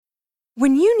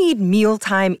When you need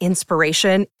mealtime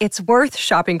inspiration, it's worth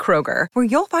shopping Kroger, where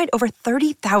you'll find over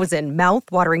 30,000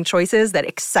 mouth-watering choices that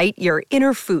excite your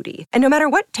inner foodie. And no matter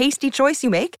what tasty choice you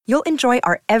make, you'll enjoy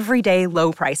our everyday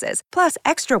low prices, plus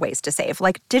extra ways to save,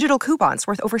 like digital coupons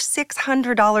worth over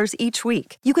 $600 each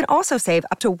week. You can also save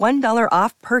up to $1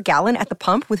 off per gallon at the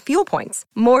pump with fuel points.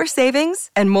 More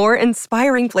savings and more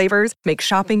inspiring flavors make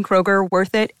shopping Kroger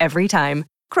worth it every time.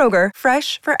 Kroger,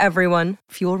 fresh for everyone.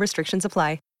 Fuel restrictions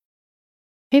apply.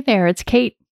 Hey there, it's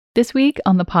Kate. This week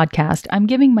on the podcast, I'm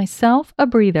giving myself a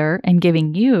breather and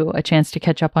giving you a chance to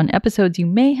catch up on episodes you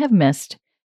may have missed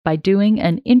by doing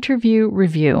an interview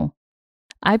review.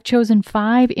 I've chosen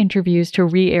 5 interviews to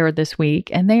re-air this week,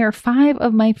 and they are 5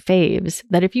 of my faves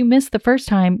that if you missed the first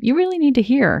time, you really need to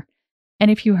hear.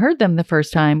 And if you heard them the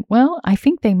first time, well, I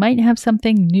think they might have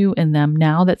something new in them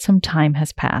now that some time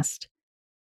has passed.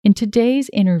 In today's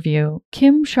interview,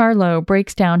 Kim Charlot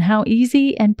breaks down how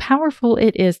easy and powerful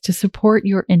it is to support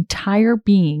your entire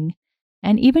being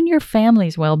and even your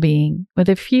family's well-being with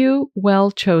a few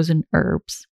well-chosen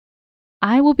herbs.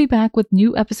 I will be back with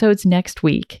new episodes next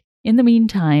week. In the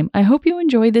meantime, I hope you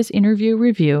enjoy this interview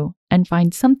review and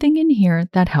find something in here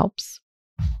that helps.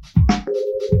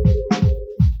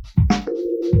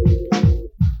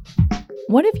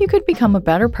 What if you could become a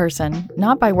better person,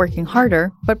 not by working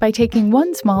harder, but by taking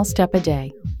one small step a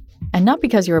day? And not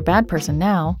because you're a bad person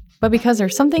now, but because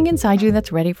there's something inside you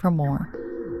that's ready for more.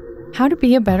 How to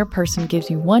Be a Better Person gives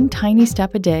you one tiny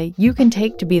step a day you can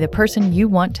take to be the person you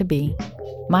want to be.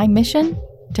 My mission?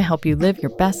 To help you live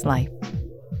your best life.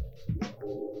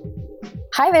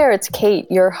 Hi there, it's Kate,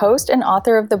 your host and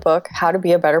author of the book, How to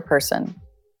Be a Better Person.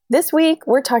 This week,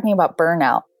 we're talking about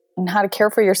burnout and how to care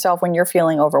for yourself when you're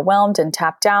feeling overwhelmed and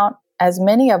tapped out, as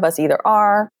many of us either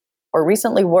are, or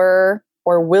recently were,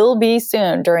 or will be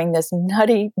soon during this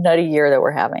nutty year that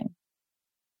we're having.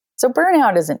 So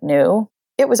burnout isn't new.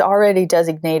 It was already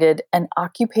designated an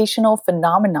occupational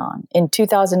phenomenon in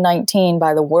 2019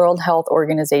 by the World Health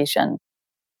Organization.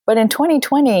 But in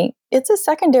 2020, it's a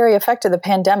secondary effect of the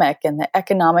pandemic and the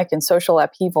economic and social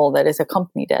upheaval that has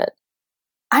accompanied it.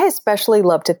 I especially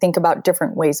love to think about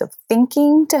different ways of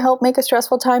thinking to help make a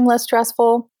stressful time less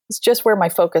stressful. It's just where my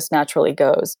focus naturally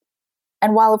goes.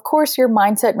 And while, of course, your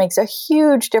mindset makes a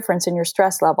huge difference in your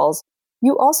stress levels,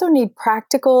 you also need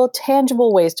practical,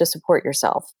 tangible ways to support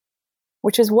yourself,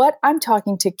 which is what I'm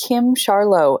talking to Kim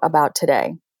Charlot about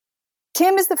today.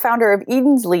 Kim is the founder of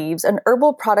Eden's Leaves, an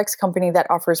herbal products company that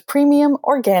offers premium,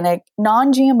 organic,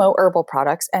 non-GMO herbal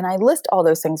products, and I list all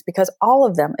those things because all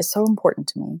of them is so important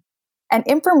to me. And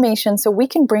information so we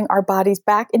can bring our bodies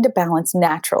back into balance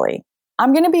naturally.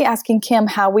 I'm going to be asking Kim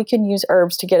how we can use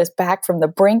herbs to get us back from the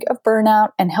brink of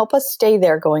burnout and help us stay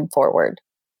there going forward.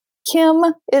 Kim,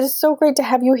 it is so great to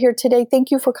have you here today.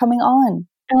 Thank you for coming on.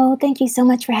 Oh, thank you so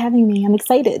much for having me. I'm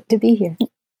excited to be here.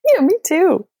 Yeah, me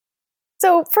too.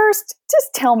 So first,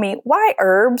 just tell me, why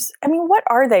herbs? I mean, what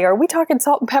are they? Are we talking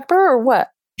salt and pepper or what?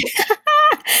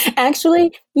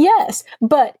 Actually, yes,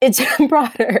 but it's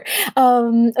broader,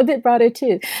 a bit broader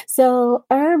too. So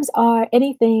herbs are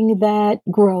anything that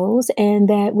grows and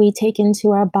that we take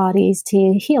into our bodies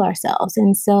to heal ourselves.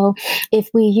 And so if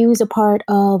we use a part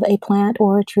of a plant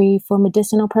or a tree for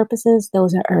medicinal purposes,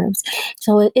 those are herbs.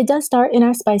 So it does start in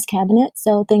our spice cabinet.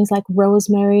 So things like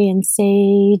rosemary and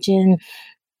sage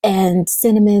and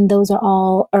cinnamon, those are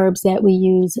all herbs that we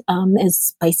use as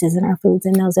spices in our foods,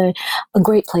 and those are a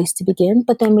great place to begin.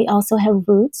 But then we also have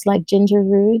roots like ginger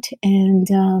root and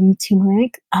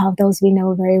turmeric. Those we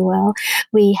know very well.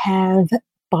 We have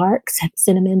barks,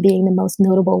 cinnamon being the most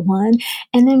notable one.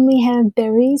 And then we have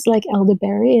berries like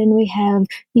elderberry, and we have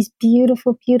these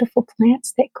beautiful, beautiful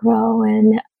plants that grow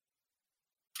and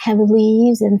have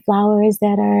leaves and flowers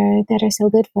that are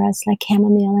so good for us, like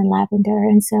chamomile and lavender.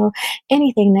 And so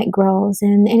anything that grows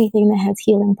and anything that has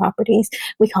healing properties,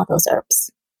 we call those herbs.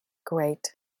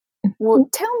 Great. Well,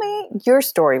 tell me your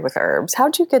story with herbs.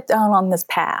 How'd you get down on this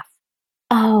path?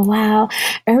 Oh, wow.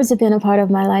 Herbs have been a part of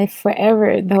my life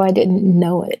forever, though I didn't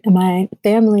know it. My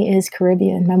family is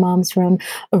Caribbean. My mom's from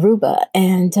Aruba,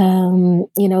 and,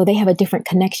 they have a different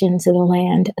connection to the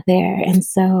land there. And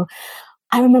so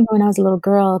I remember when I was a little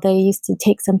girl, they used to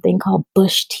take something called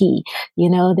bush tea.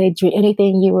 They drink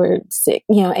anything you were sick,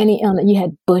 any illness, you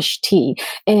had bush tea.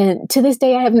 And to this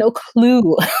day, I have no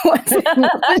clue what's in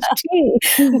bush tea,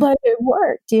 but it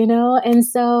worked, And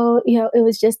so, it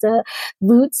was just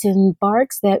roots and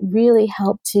barks that really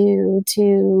helped to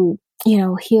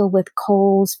heal with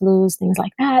colds, flus, things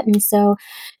like that. And so,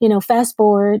 fast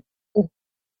forward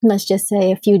let's just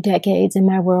say a few decades. In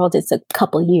my world, it's a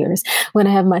couple years. When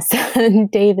I have my son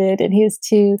David and he's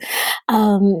 2,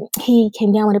 he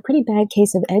came down with a pretty bad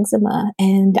case of eczema,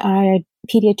 and our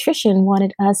pediatrician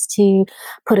wanted us to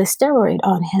put a steroid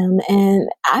on him. And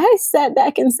I sat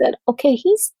back and said, okay,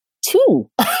 he's 2.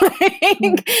 Mm.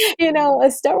 Like, a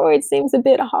steroid seems a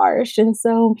bit harsh. And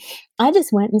so I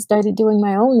just went and started doing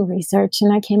my own research,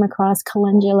 and I came across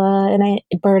calendula and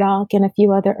burdock and a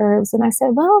few other herbs. And I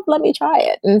said, well, let me try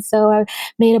it. And so I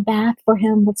made a bath for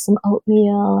him with some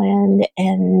oatmeal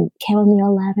and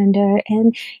chamomile lavender,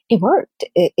 and it worked.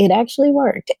 It actually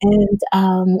worked. And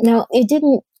now it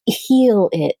didn't heal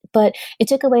it, but it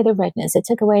took away the redness, it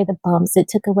took away the bumps, it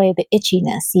took away the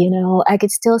itchiness. I could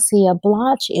still see a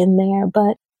blotch in there,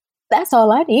 but that's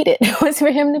all I needed was for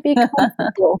him to be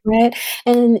comfortable, right?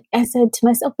 And I said to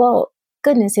myself, well,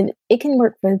 goodness, if it can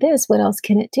work for this, what else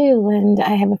can it do? And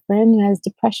I have a friend who has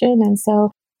depression, and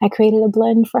so I created a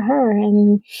blend for her,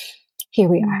 and here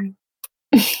we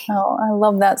are. Oh, I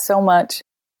love that so much.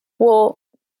 Well,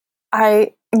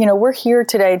 we're here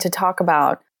today to talk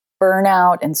about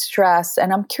burnout and stress.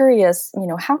 And I'm curious,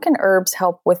 how can herbs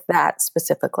help with that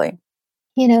specifically?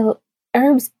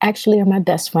 Herbs actually are my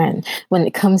best friend when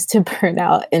it comes to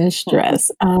burnout and stress.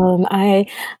 I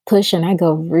push and I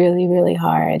go really, really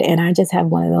hard. And I just have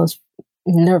one of those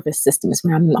nervous systems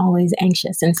where I'm always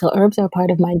anxious. And so herbs are part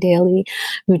of my daily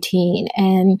routine.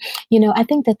 And, I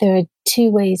think that there are 2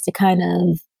 ways to kind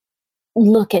of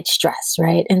look at stress,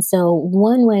 right? And so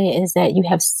one way is that you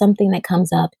have something that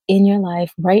comes up in your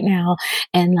life right now,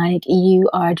 and like you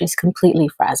are just completely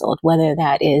frazzled, whether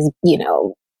that is,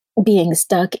 being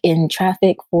stuck in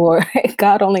traffic for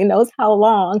God only knows how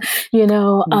long,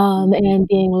 and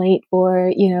being late for,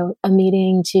 a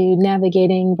meeting, to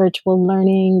navigating virtual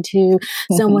learning, to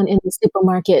someone in the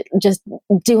supermarket just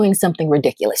doing something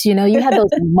ridiculous. You have those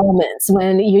moments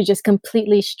when you're just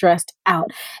completely stressed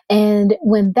out. And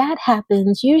when that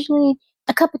happens, usually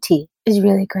a cup of tea is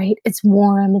really great. It's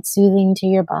warm, it's soothing to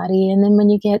your body. And then when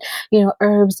you get,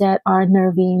 herbs that are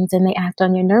nervines and they act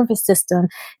on your nervous system,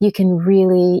 you can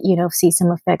really, see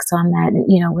some effects on that,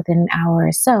 within an hour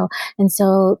or so. And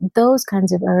so those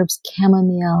kinds of herbs,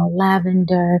 chamomile,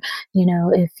 lavender,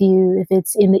 if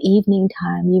it's in the evening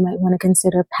time, you might want to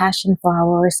consider passion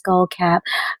flower or skullcap,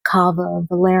 kava,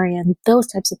 valerian. Those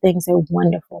types of things are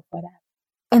wonderful for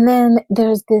that. And then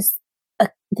there's this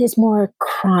more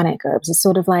chronic herbs. It's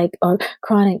sort of like, or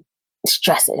chronic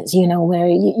stresses, where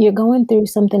you're going through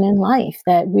something in life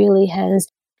that really has,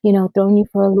 thrown you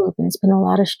for a loop, and it's been a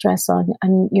lot of stress on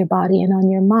your body and on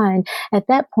your mind. At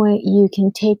that point, you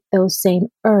can take those same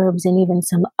herbs and even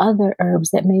some other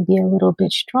herbs that may be a little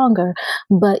bit stronger,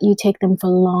 but you take them for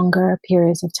longer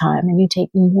periods of time, and you take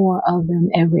more of them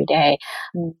every day.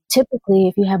 Typically,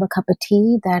 if you have a cup of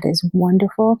tea, that is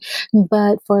wonderful.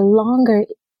 But for longer,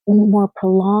 more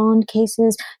prolonged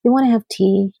cases, you want to have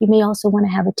tea. You may also want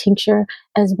to have a tincture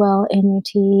as well in your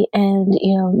tea,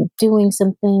 and doing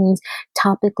some things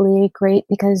topically, great,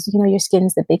 because your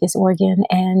skin's the biggest organ,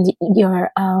 and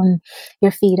your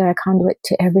feet are a conduit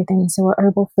to everything. So a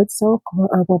herbal foot soak or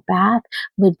herbal bath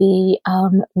would be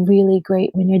really great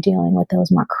when you're dealing with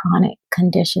those more chronic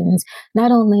conditions.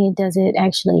 Not only does it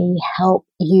actually help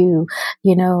you,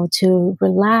 to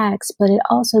relax, but it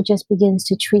also just begins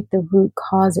to treat the root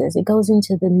causes. It goes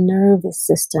into the nervous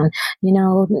system.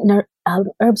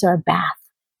 Herbs are a bath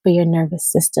for your nervous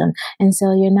system. And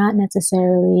so you're not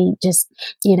necessarily just,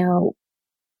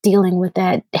 dealing with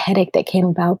that headache that came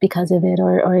about because of it,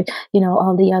 or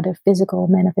all the other physical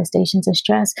manifestations of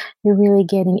stress. You're really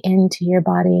getting into your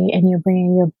body, and you're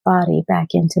bringing your body back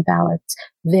into balance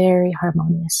very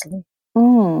harmoniously.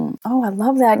 Oh, I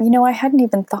love that. I hadn't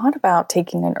even thought about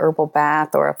taking an herbal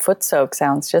bath or a foot soak.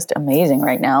 Sounds just amazing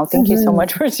right now. Thank you so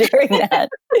much for sharing that.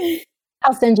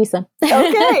 I'll send you some.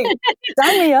 Okay,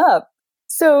 sign me up.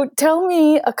 So tell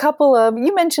me a couple of,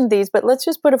 you mentioned these, but let's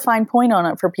just put a fine point on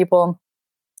it for people.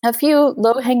 A few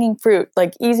low-hanging fruit,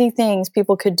 like easy things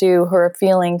people could do who are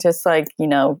feeling just like,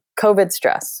 COVID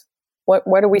stress.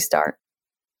 Where do we start?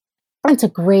 That's a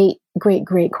great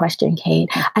question, Kate.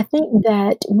 I think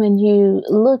that when you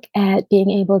look at being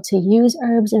able to use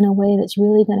herbs in a way that's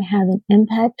really going to have an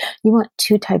impact, you want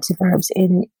 2 types of herbs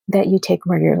that you take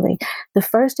regularly. The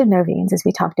first are nervines, as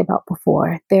we talked about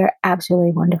before. They're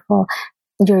absolutely wonderful.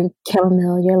 Your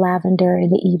chamomile, your lavender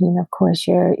in the evening, of course,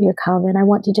 your kava. And I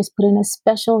want to just put in a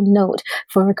special note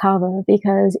for kava,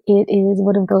 because it is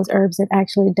one of those herbs that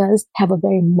actually does have a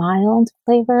very mild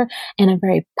flavor and a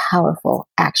very powerful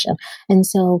action. And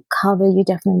so kava, you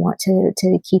definitely want to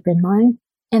keep in mind.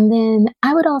 And then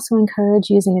I would also encourage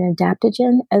using an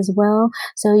adaptogen as well.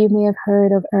 So you may have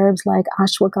heard of herbs like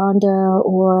ashwagandha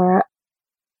or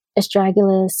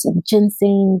astragalus,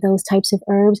 ginseng, those types of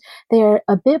herbs. They're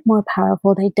a bit more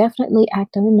powerful. They definitely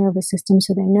act on the nervous system,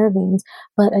 so they're nervines.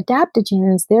 But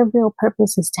adaptogens, their real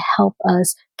purpose is to help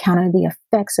us counter the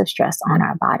effects of stress on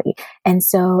our body. And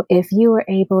so if you are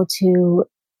able to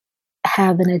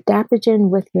have an adaptogen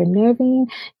with your nervine,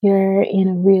 you're in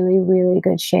a really, really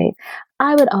good shape.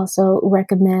 I would also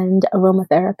recommend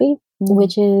aromatherapy,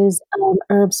 which is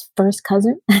herbs' first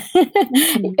cousin,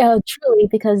 truly,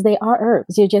 because they are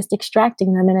herbs. You're just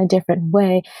extracting them in a different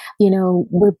way.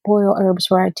 We boil herbs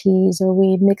for our teas, or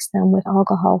we mix them with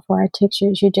alcohol for our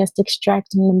tinctures. You're just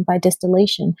extracting them by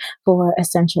distillation for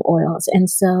essential oils. And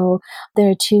so there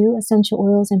are two essential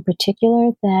oils in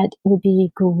particular that would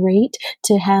be great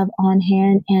to have on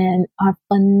hand and are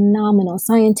phenomenal,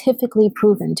 scientifically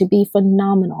proven to be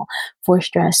phenomenal for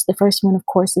stress. The first one, of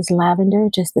course, is lavender.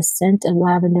 Just the scent of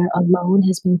lavender alone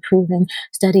has been proven,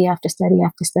 study after study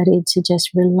after study, to just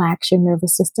relax your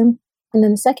nervous system. And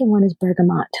then the second one is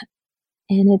bergamot.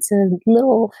 And it's an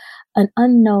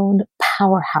unknown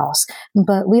powerhouse,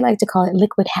 but we like to call it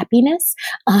liquid happiness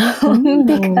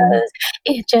because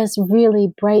it just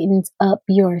really brightens up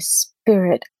your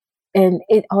spirit. And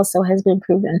it also has been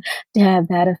proven to have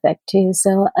that effect too.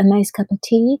 So a nice cup of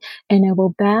tea, an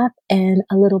herbal bath, and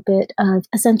a little bit of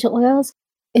essential oils,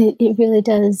 it really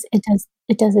does,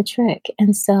 it does a trick.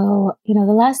 And so, the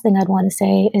last thing I'd want to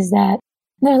say is that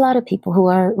there are a lot of people who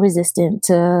are resistant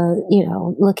to,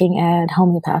 looking at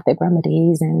homeopathic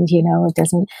remedies, and, it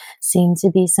doesn't seem to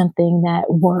be something that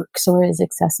works or is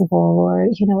accessible, or,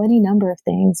 any number of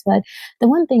things. But the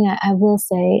one thing I will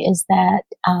say is that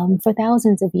for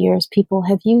thousands of years, people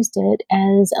have used it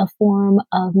as a form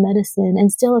of medicine,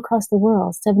 and still across the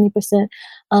world, 70%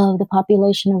 of the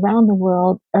population around the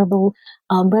world, herbal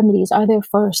remedies are their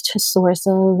first source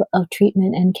of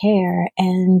treatment and care.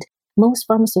 And most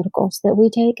pharmaceuticals that we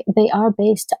take, they are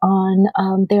based on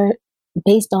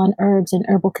herbs and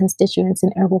herbal constituents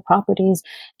and herbal properties.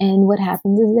 And what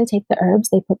happens is they take the herbs,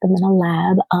 they put them in a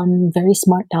lab. Very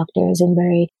smart doctors and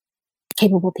very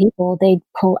capable people, they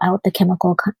pull out the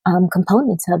chemical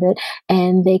components of it,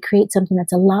 and they create something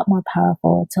that's a lot more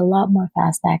powerful. It's a lot more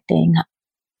fast acting,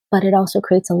 but it also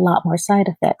creates a lot more side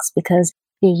effects because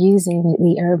you're using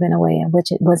the herb in a way in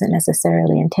which it wasn't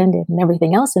necessarily intended, and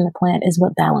everything else in the plant is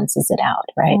what balances it out,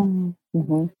 right?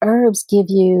 Mm-hmm. Herbs give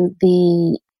you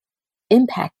the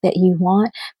impact that you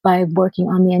want by working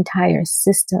on the entire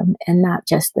system and not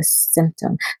just the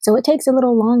symptom. So it takes a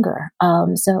little longer.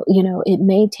 It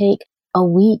may take a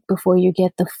week before you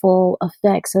get the full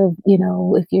effects of,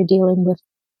 if you're dealing with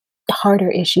harder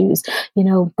issues,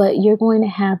 but you're going to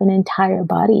have an entire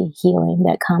body healing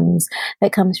that comes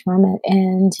from it.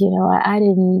 And,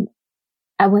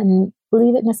 I wouldn't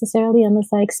believe it necessarily unless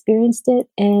I experienced it.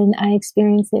 And I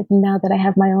experienced it now that I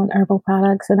have my own herbal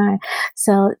products and I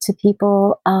sell it to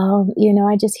people.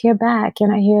 I just hear back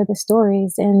and I hear the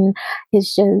stories, and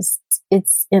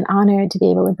it's an honor to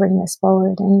be able to bring this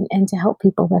forward and to help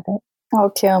people with it. Oh,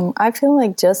 Kim, I feel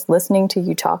like just listening to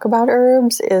you talk about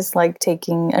herbs is like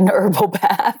taking an herbal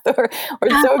bath or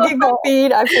soaking my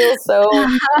feet. I feel so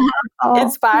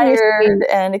inspired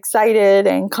and excited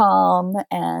and calm.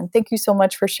 And thank you so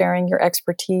much for sharing your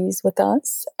expertise with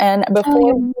us. And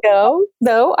before we go,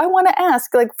 though, I want to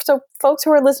ask, so folks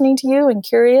who are listening to you and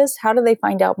curious, how do they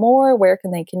find out more? Where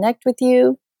can they connect with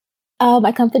you?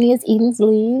 My company is Eden's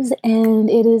Leaves, and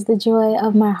it is the joy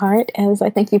of my heart, as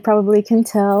I think you probably can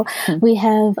tell. We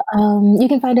have, you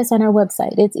can find us on our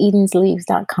website. It's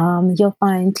edensleaves.com. You'll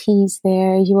find teas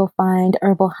there. You will find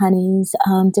herbal honeys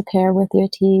to pair with your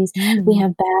teas. We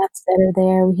have baths that are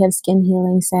there. We have skin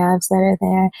healing salves that are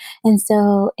there. And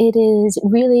so it is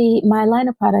really, my line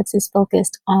of products is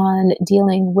focused on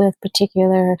dealing with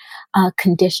particular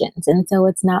conditions. And so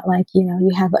it's not like, you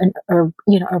have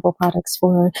herbal products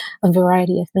for a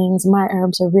variety of things. My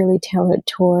herbs are really tailored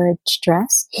toward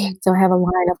stress. So I have a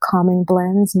line of calming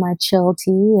blends. My chill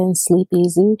tea and sleep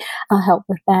easy help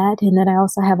with that. And then I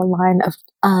also have a line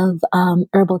of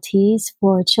herbal teas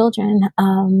for children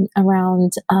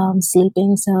around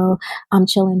sleeping. So I'm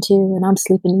chilling too, and I'm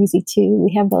sleeping easy too.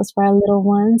 We have those for our little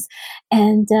ones.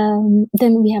 And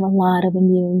then we have a lot of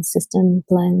immune system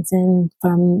blends and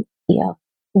from,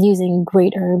 using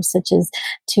great herbs such as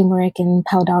turmeric and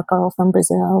pau d'arco from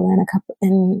Brazil,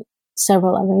 and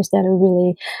several others that are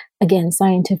really, again,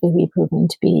 scientifically proven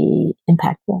to be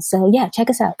impactful. So yeah, check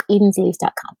us out,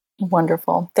 edensleaves.com.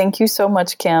 Wonderful. Thank you so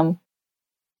much, Kim.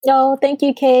 Oh, thank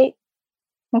you, Kate.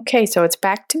 Okay, so it's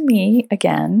back to me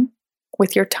again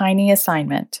with your tiny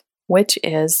assignment. which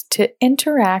is to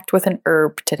interact with an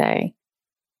herb today.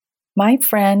 My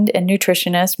friend and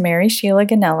nutritionist, Mary Sheila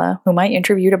Ganella, whom I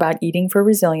interviewed about eating for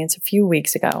resilience a few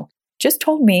weeks ago, just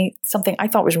told me something I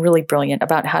thought was really brilliant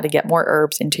about how to get more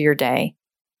herbs into your day.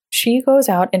 She goes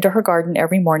out into her garden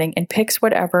every morning and picks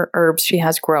whatever herbs she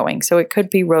has growing. So it could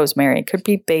be rosemary, it could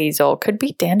be basil, it could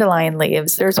be dandelion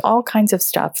leaves. There's all kinds of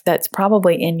stuff that's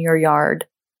probably in your yard,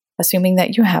 assuming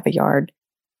that you have a yard.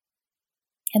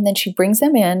 And then she brings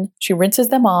them in, she rinses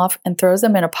them off and throws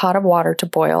them in a pot of water to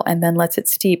boil and then lets it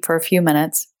steep for a few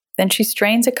minutes. Then she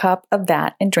strains a cup of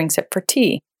that and drinks it for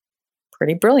tea.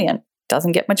 Pretty brilliant.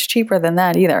 Doesn't get much cheaper than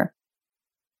that either.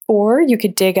 Or you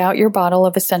could dig out your bottle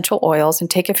of essential oils and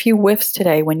take a few whiffs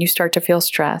today when you start to feel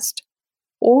stressed.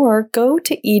 Or go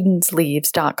to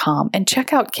edensleaves.com and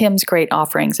check out Kim's great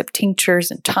offerings of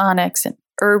tinctures and tonics and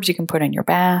herbs you can put in your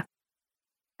bath.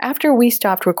 After we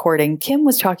stopped recording, Kim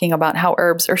was talking about how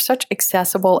herbs are such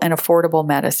accessible and affordable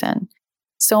medicine.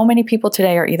 So many people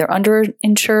today are either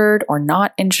underinsured or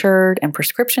not insured, and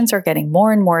prescriptions are getting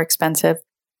more and more expensive.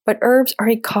 But herbs are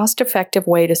a cost-effective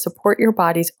way to support your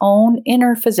body's own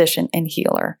inner physician and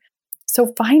healer.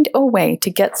 So find a way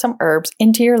to get some herbs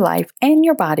into your life and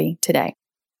your body today.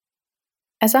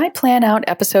 As I plan out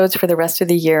episodes for the rest of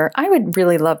the year, I would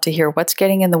really love to hear what's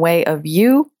getting in the way of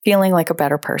you feeling like a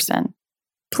better person.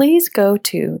 Please go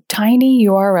to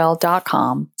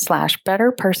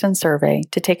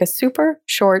tinyurl.com/betterpersonsurvey to take a super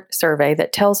short survey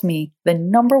that tells me the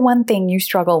number one thing you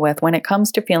struggle with when it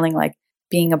comes to feeling like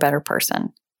being a better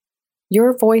person.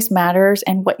 Your voice matters,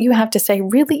 and what you have to say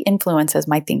really influences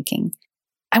my thinking.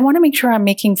 I want to make sure I'm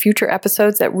making future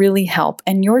episodes that really help,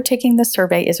 and your taking the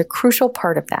survey is a crucial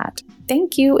part of that.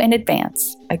 Thank you in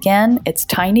advance. Again, it's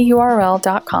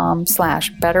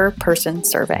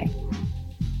tinyurl.com/betterpersonsurvey.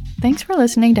 Thanks for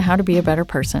listening to How to Be a Better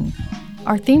Person.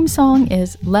 Our theme song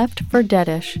is Left for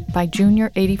Deadish by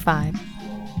Junior85.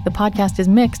 The podcast is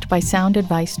mixed by Sound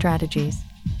Advice Strategies.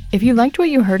 If you liked what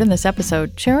you heard in this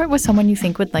episode, share it with someone you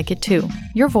think would like it too.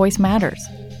 Your voice matters.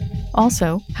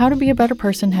 Also, How to Be a Better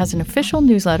Person has an official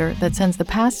newsletter that sends the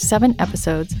past 7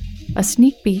 episodes, a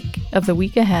sneak peek of the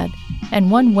week ahead, and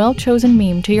one well-chosen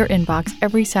meme to your inbox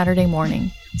every Saturday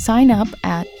morning. Sign up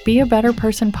at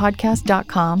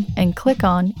beabetterpersonpodcast.com and click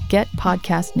on Get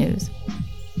Podcast News.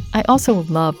 I also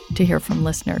love to hear from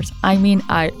listeners. I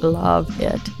love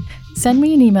it. Send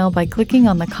me an email by clicking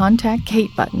on the Contact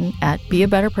Kate button at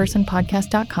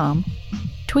beabetterpersonpodcast.com,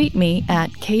 tweet me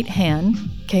at Kate Han,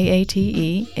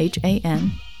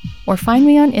 Katehan, or find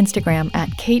me on Instagram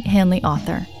at Kate Hanley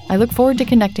Author. I look forward to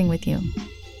connecting with you.